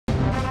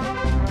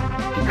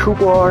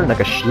Kubor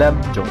nakaslem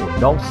jong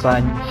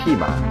Nongsan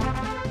Hima.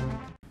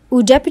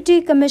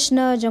 Deputy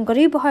Commissioner jong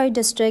Ri-Bhoi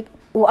District,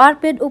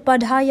 Arpid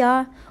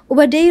Upadhyaya,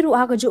 Ubadeiru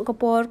Hakajuk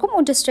Kapor,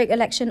 kum District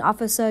Election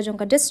Officer jong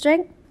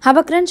District,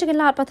 Habakran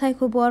Chikalat Pathai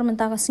Kubor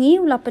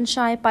Mentakasngi, Lapan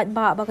Shai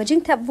Patba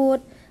Bakajing Tap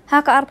Vote,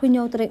 Haka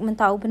Arpunyo Trek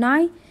Mentau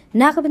Benai,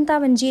 Nakabenta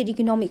Banjid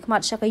Economic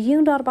Match Shaka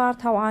Yung Darbar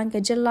Tawan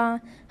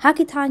Kajilla,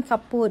 Haki Thaiñ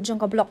Kaput jong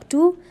Block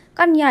 2,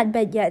 kan yat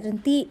bed yat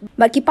renti,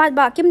 Bakipat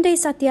Ba Kim Day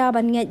Satya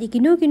Banyat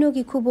Ikinu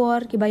Ki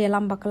Kubor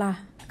Kibayalam Bakla.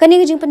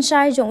 Kani jing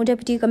pensyai jong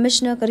Deputy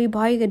Commissioner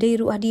Ri-Bhoi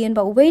Gadeiru hadian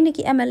ba uway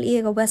niki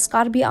MLA ga West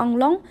Karbi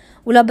Anglong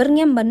ula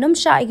berngem banum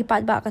sya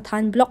ikipat ba ka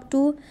Thaiñ Block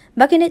 2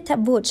 bakinit tap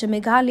vote sa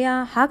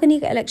Meghalaya hakani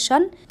ka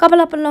election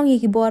kapala panlong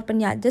ikibor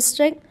Panyat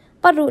District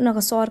paru na ka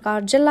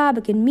Sarkar Jilla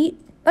bakin meet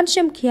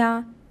pansyam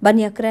kya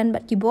banyakren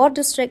bat kibor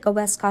District ka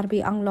West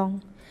Karbi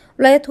Anglong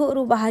ula yathu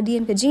ru ba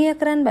hadian ka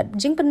jingakren bat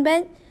jing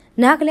penben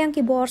nakaliang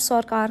kibor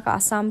Sarkar ka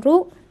Assam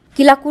ru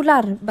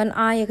Kilakular ban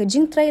ay ka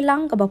jing tray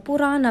lang ka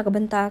bapura na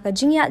kabenta ka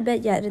jing yat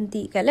bet yat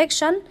renti ka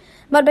election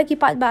bat baki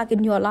pat ba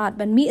kin yolat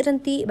ban mi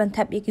renti ban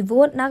tap iki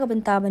vote na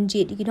kabenta ban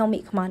jit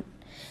economic command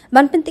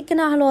ban pentik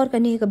kana halor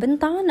kani ka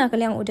benta na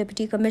kalyang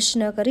Deputy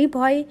Commissioner ka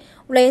Ri-Bhoi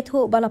ulay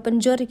thu bala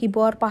Pynjur iki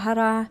bor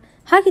Pahara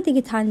Haki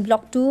tigi Thaiñ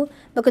Block 2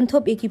 bakan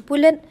thop iki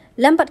pulet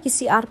lampat ki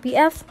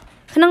CRPF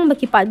kanang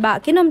baki pat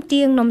ba kinom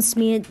tiang nom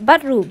smith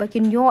batru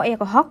bakin yo e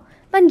ka hok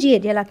ban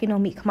jit yala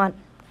economic command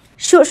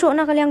Syuk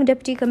na kalyang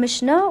Deputy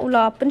Commissioner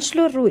ula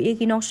penslur ru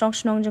iki nong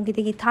jong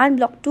kitigi Thaiñ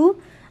Block 2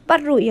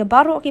 bat ru ya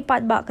baru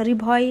akipat ba ka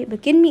Ri-Bhoi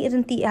bakin mi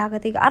renti ha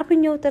katiga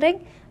arpinyo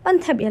tereng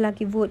ban thab yala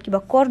ki vote ki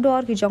ba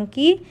koridor ki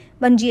jongki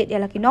ban jiet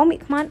yala ki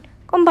nomik man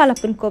kombala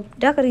penkop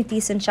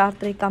dakariti sen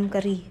chartre kam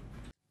kari.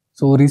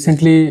 So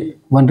recently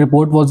one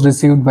report was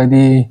received by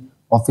the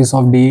office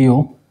of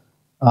DEO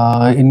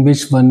in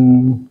which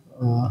one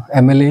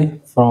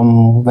MLA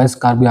from West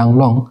Karbi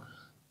Anglong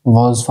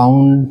was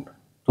found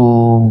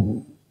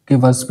to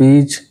give a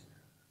speech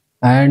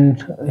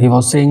and he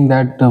was saying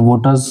that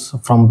voters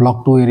from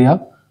Block 2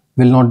 area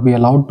will not be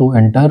allowed to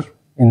enter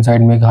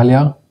inside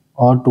Meghalaya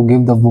or to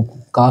give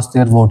cast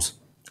their votes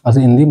as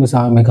in the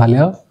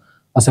Meghalaya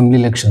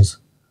assembly elections.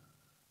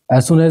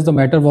 As soon as the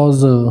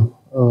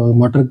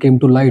matter came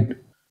to light,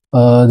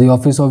 the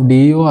office of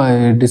DEO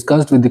I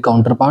discussed with the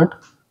counterpart,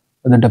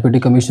 the Deputy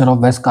Commissioner of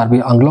West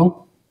Karbi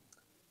Anglong,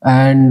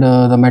 and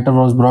the matter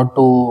was brought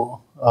to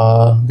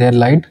their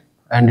light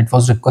and it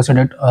was requested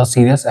that a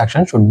serious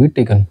action should be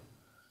taken.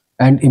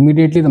 And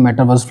immediately the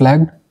matter was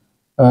flagged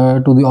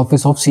to the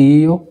office of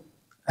CEO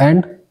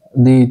and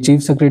the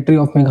Chief Secretary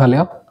of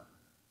Meghalaya.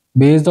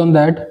 Based on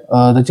that,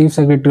 the Chief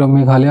Secretary of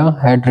Meghalaya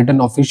had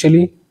written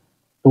officially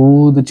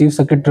to the Chief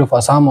Secretary of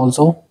Assam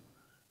also,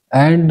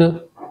 and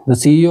the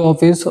CEO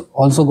office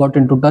also got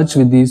into touch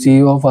with the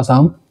CEO of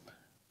Assam,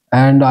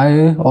 and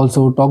I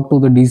also talked to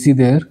the DC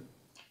there.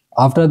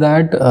 After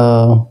that,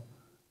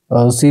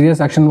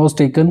 serious action was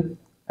taken.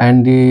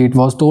 And it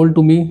was told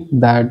to me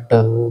that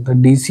the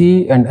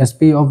DC and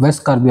SP of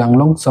West Karbi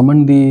Anglong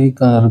summoned the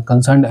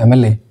concerned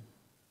MLA.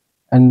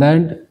 And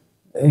then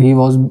he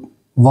was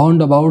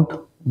warned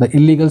about the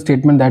illegal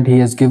statement that he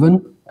has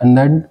given and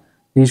that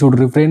he should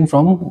refrain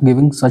from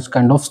giving such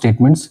kind of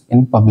statements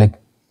in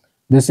public.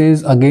 This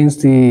is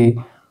against the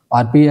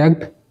RP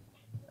Act.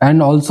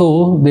 And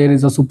also there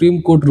is a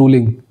Supreme Court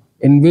ruling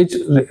in which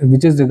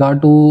is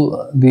regard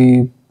to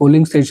the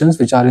polling stations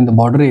which are in the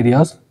border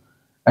areas.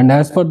 And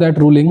as per that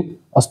ruling,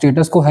 a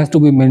status quo has to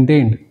be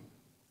maintained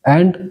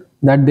and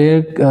that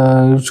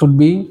there should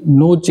be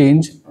no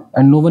change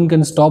and no one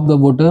can stop the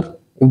voter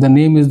if the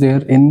name is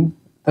there in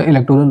the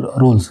electoral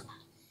rolls.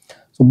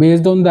 So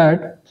based on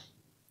that,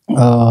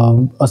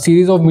 a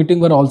series of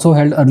meetings were also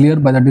held earlier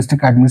by the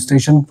district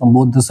administration from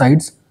both the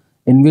sides,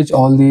 in which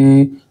all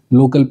the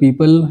local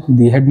people,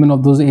 the headmen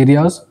of those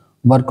areas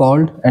were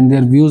called and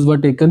their views were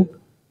taken.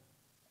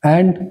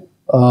 And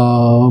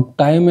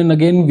time and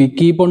again we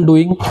keep on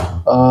doing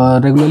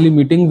regularly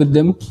meeting with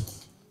them,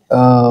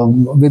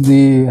 with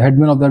the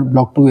headmen of the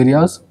Block 2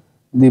 areas,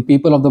 the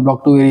people of the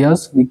Block 2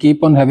 areas. We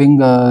keep on having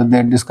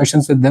their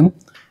discussions with them,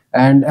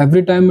 and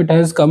every time it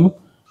has come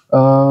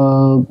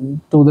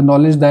to the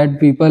knowledge that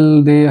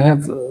people, they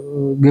have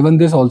given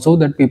this also,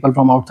 that people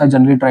from outside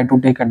generally try to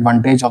take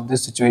advantage of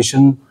this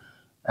situation,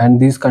 and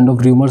these kind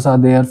of rumors are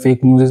there,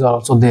 fake news are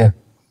also there.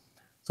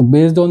 So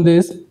based on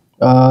this,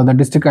 the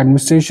district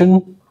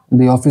administration,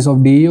 the office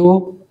of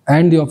DEO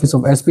and the office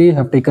of SP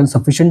have taken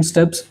sufficient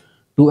steps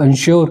to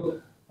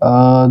ensure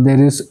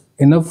there is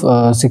enough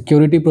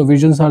security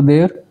provisions are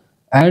there,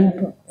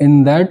 and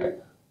in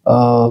that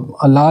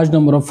a large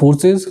number of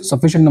forces,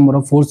 sufficient number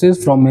of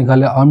forces from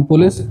Meghalaya Armed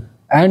Police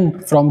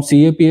and from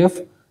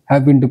CAPF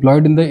have been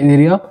deployed in the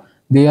area.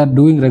 They are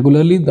doing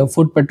regularly the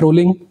foot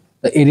patrolling,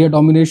 the area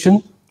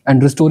domination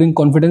and restoring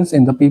confidence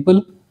in the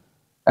people.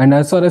 And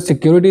as far as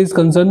security is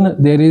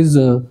concerned, there is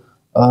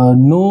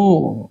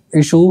no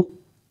issue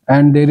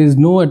and there is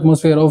no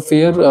atmosphere of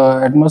fear,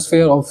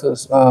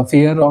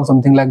 fear or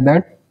something like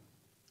that.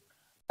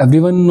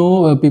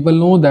 Everyone people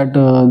know that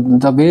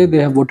the way they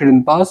have voted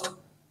in past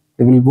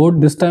They will vote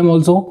this time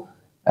also,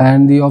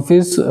 and the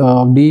office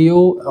of DEO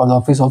or the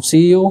office of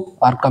CEO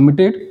are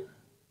committed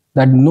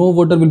that no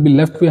voter will be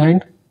left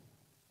behind.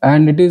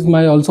 And it is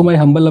also my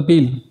humble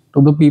appeal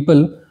to the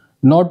people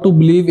not to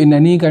believe in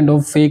any kind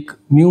of fake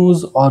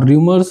news or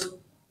rumors.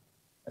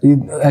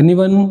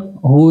 Anyone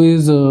who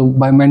is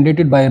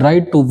mandated by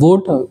right to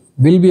vote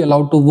will be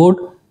allowed to vote.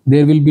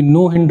 There will be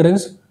no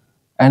hindrance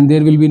and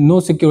there will be no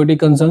security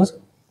concerns.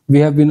 We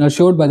have been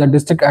assured by the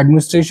district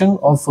administration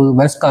of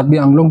West Karbi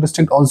Anglong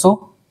district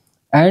also,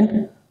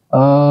 and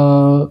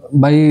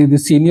by the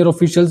senior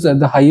officials at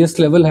the highest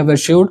level have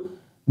assured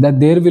that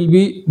there will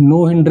be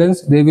no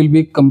hindrance. There will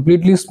be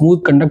completely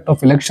smooth conduct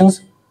of elections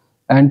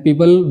and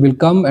people will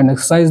come and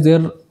exercise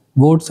their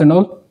votes and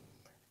all.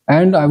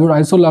 And I would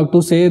also like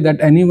to say that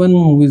anyone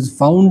who is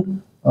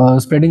found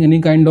spreading any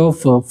kind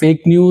of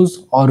fake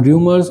news or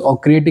rumors or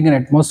creating an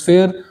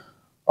atmosphere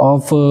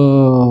of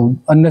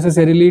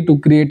unnecessarily to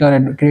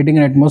creating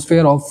an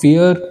atmosphere of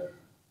fear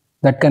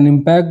that can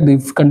impact the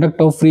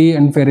conduct of free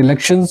and fair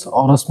elections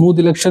or a smooth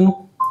election,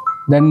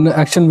 then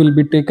action will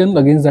be taken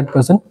against that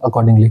person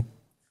accordingly.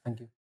 Thank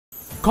you.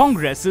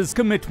 Congress's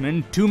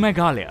commitment to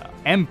Meghalaya,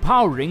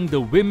 empowering the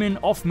women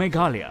of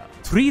Meghalaya.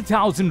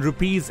 3,000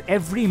 rupees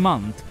every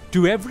month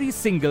to every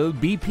single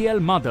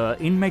BPL mother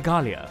in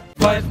Meghalaya.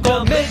 5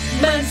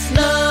 commitments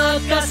na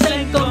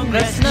kaseng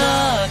Congress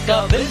na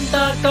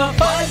kabinta ka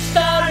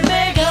 5-star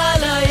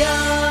Meghalaya.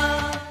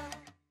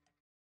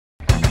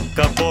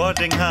 Kapor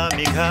ding ha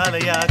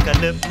Meghalaya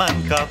kalip man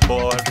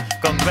kapor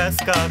Congress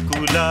ka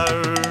kular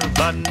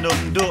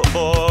Bandung du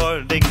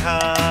bor ding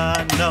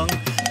ha nong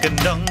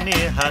kendong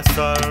ni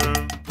hasar.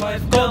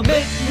 5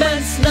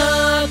 commitments na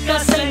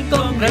kaseng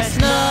Congress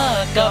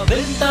na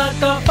kabinta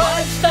ka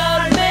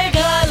 5-star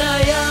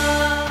Meghalaya.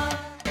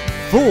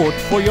 Vote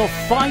for your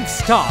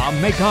 5-star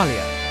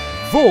Meghalaya.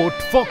 Vote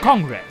for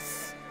Congress.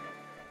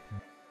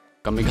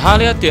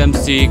 Meghalaya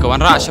TMC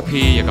kawan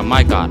Rakshapi ya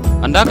kamaikan.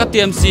 Anda ka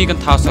TMC kan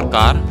thau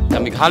sarkar,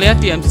 Meghalaya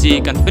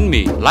TMC kan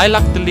pinmi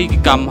lailak teli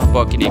gam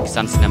habo kini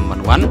kisan sinem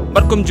manwan.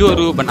 Berkum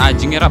juru ban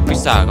ajing erap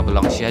pisa ka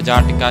belong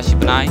sihajar dikasih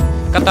benai.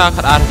 Kata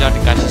khat arjar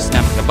dikasih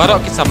sinem ka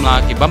barok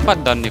kisamla ki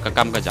bampat dan ni ka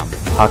kam ka jam.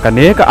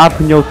 Hakane ka ap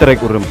nyau terek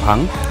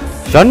urempang.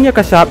 Jan ya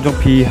kasap jong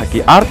pi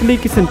haki artli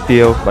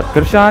kisentil bat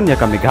kersan ya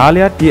ka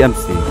Meghalaya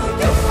TMC.